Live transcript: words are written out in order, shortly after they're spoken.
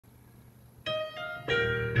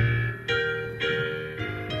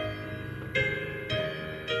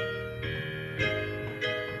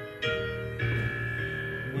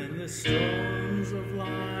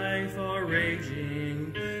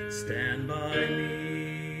by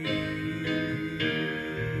me.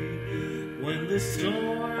 When the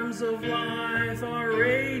storms of life are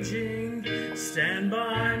raging, stand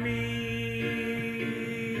by me.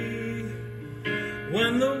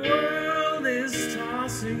 When the world is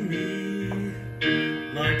tossing me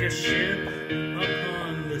like a ship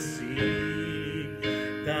upon the sea,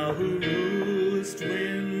 thou who rulest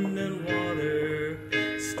wind and water,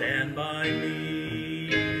 stand by me.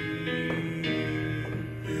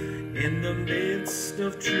 In the midst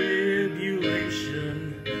of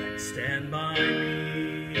tribulation, stand by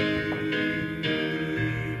me.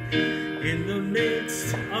 In the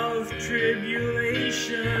midst of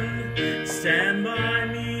tribulation, stand by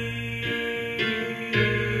me.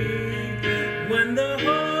 When the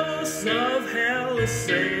hosts of hell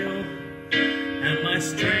assail and my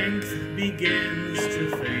strength begins to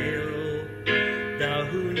fail, thou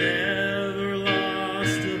who never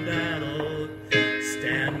lost a battle,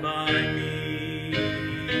 stand by me.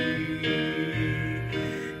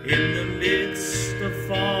 In the midst of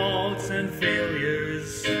faults and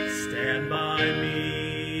failures, stand by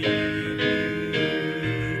me.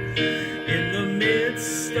 In the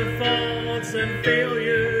midst of faults and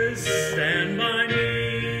failures, stand by me.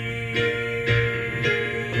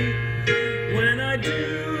 When I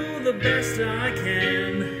do the best I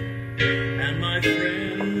can and my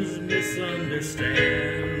friends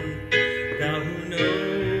misunderstand, thou who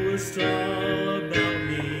knowest all about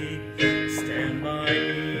me, stand by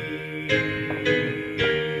me.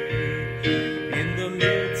 In the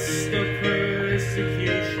midst of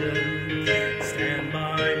persecution, stand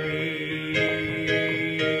by me.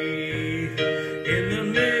 In the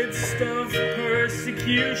midst of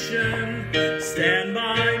persecution, stand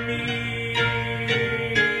by me.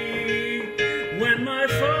 When my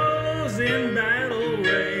foes in battle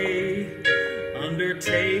array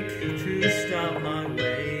undertake to stop my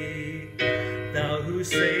way, thou who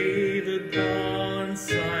saved Paul and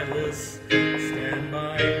Silas, stand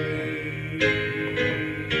by me.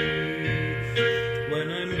 When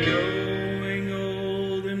I'm growing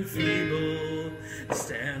old and feeble,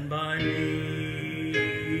 stand by me.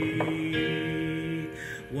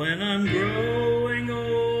 When I'm growing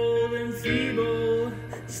old and feeble,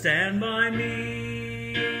 stand by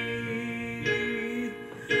me.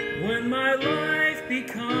 When my life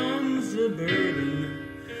becomes a burden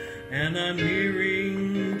and I'm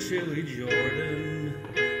nearing chilly Jordan,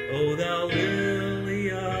 O thou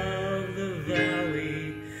lily of the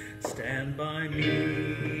valley, stand by me.